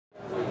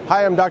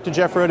Hi, I'm Dr.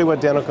 Jeff Rohde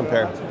with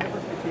Dentalcompare.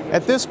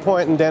 At this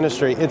point in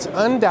dentistry, it's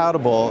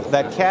undoubtable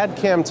that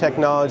CAD/CAM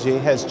technology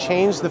has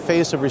changed the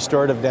face of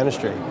restorative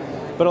dentistry.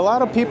 But a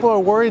lot of people are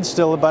worried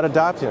still about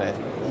adopting it.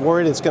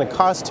 Worried it's going to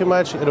cost too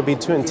much, it'll be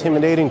too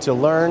intimidating to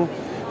learn.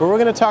 But we're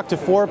going to talk to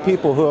 4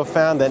 people who have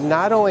found that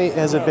not only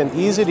has it been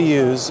easy to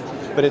use,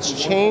 but it's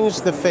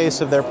changed the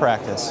face of their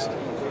practice.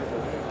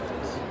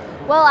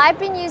 Well, I've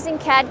been using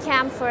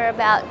CAD/CAM for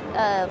about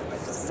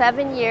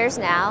 7 years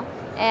now,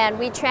 and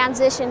we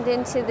transitioned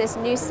into this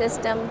new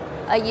system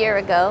a year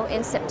ago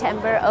in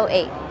September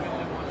 '08.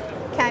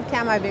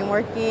 CAD/CAM, I've been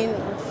working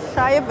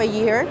shy of a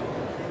year,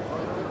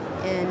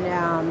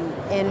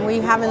 and we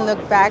haven't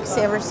looked back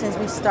ever since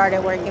we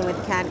started working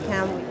with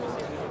CAD/CAM.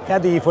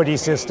 Had the E4D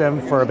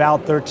system for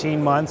about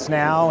 13 months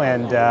now,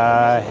 and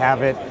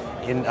have it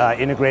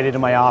integrated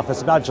in my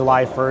office about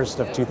July 1st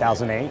of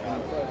 2008.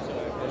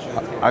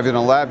 I've been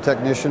a lab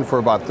technician for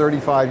about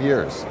 35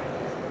 years.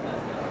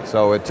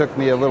 So it took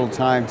me a little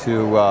time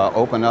to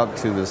open up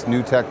to this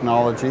new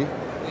technology,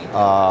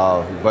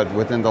 but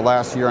within the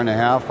last year and a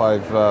half,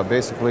 I've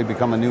basically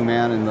become a new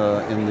man in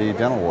the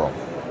dental world.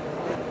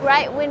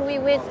 Right when we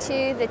went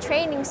to the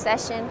training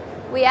session,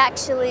 we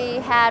actually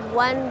had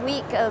 1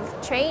 week of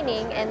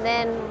training, and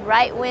then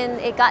right when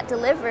it got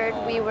delivered,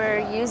 we were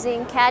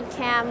using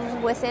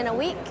CAD/CAM within a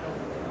week.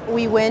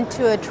 We went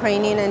to a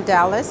training in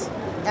Dallas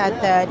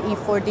at the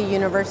E4D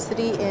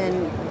University,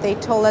 and they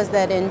told us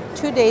that in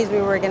 2 days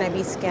we were going to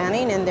be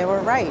scanning, and they were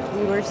right.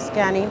 We were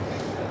scanning,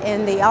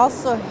 and they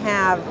also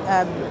have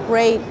a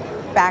great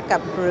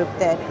backup group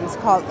that is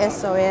called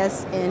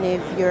SOS, and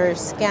if you're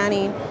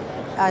scanning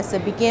as a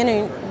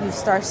beginner, you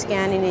start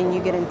scanning and you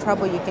get in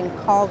trouble, you can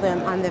call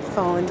them on the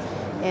phone,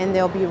 and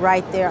they'll be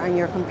right there on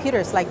your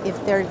computers, like if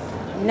they're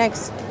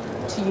next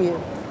to you.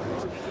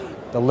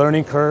 The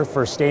learning curve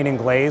for stain and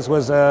glaze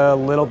was a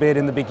little bit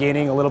in the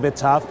beginning, a little bit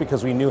tough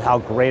because we knew how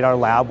great our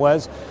lab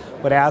was.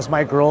 But as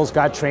my girls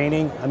got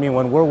training, I mean,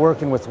 when we're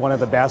working with one of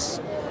the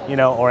best,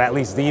 or at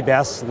least the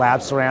best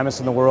lab ceramist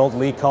in the world,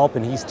 Lee Culp,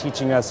 and he's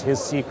teaching us his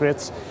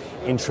secrets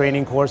in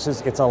training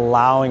courses, it's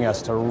allowing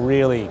us to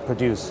really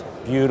produce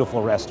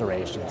beautiful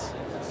restorations.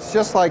 It's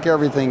just like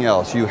everything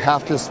else. You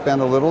have to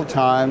spend a little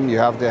time, you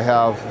have to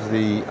have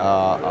the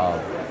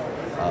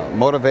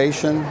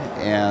motivation,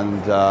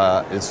 and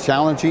it's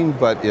challenging,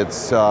 but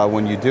it's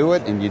when you do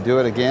it and you do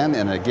it again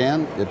and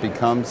again, it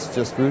becomes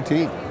just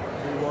routine.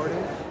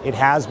 It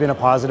has been a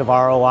positive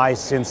ROI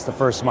since the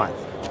first month.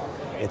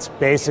 It's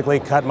basically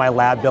cut my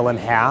lab bill in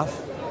half.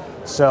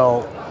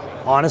 So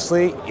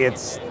honestly,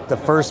 it's the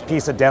first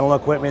piece of dental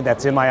equipment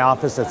that's in my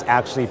office that's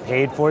actually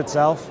paid for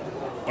itself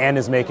and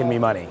is making me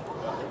money.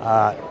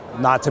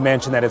 Not to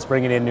mention that it's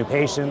bringing in new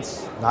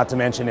patients, not to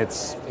mention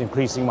it's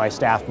increasing my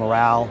staff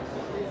morale.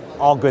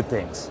 All good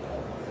things.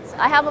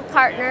 I have a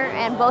partner,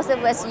 and both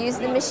of us use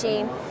the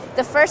machine.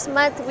 The first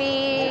month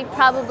we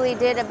probably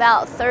did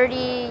about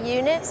 30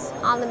 units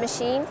on the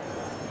machine,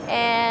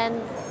 and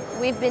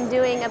we've been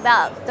doing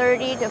about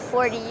 30 to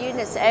 40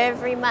 units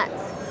every month.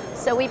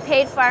 So we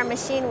paid for our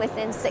machine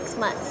within 6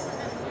 months.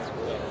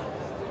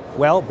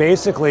 Well,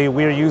 basically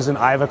we're using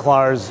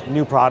Ivoclar's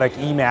new product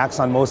Emax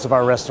on most of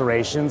our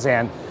restorations,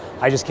 and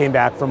I just came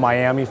back from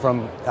Miami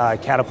from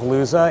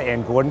Catapalooza,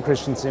 and Gordon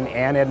Christensen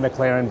and Ed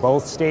McLaren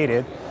both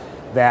stated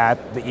that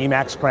the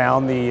Emax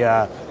crown,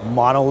 the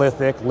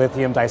monolithic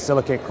lithium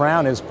disilicate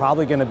crown, is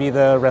probably going to be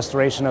the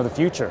restoration of the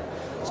future.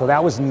 So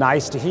that was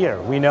nice to hear.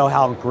 We know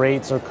how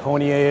great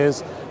zirconia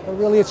is, but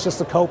really it's just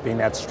the coping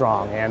that's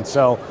strong. And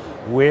so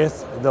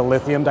with the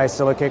lithium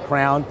disilicate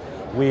crown,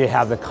 we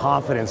have the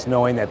confidence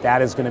knowing that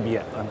that is going to be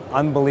an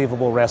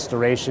unbelievable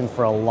restoration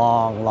for a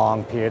long,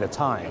 long period of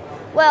time.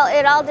 Well,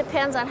 it all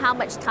depends on how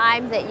much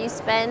time that you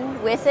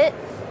spend with it.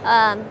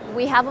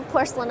 We have a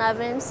porcelain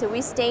oven, so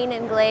we stain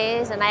and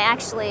glaze, and I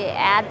actually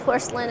add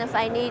porcelain if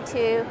I need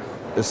to.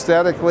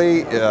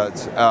 Aesthetically,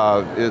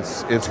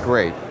 it's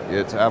great.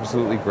 It's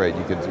absolutely great.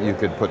 You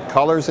could put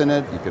colors in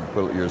it. You could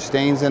put your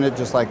stains in it,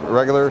 just like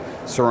regular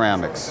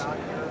ceramics.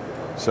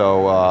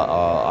 So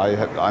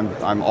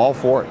I'm all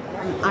for it.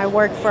 I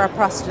work for a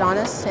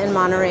prosthodontist in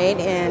Monterey,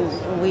 and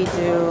we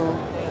do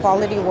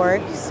quality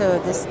work, so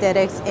the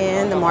aesthetics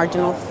and the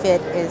marginal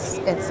fit it's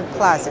a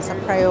plus, it's a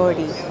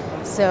priority.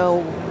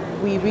 So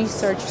we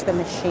research the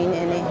machine,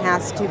 and it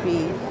has to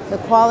be the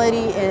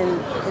quality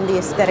and the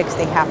aesthetics,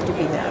 they have to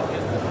be there.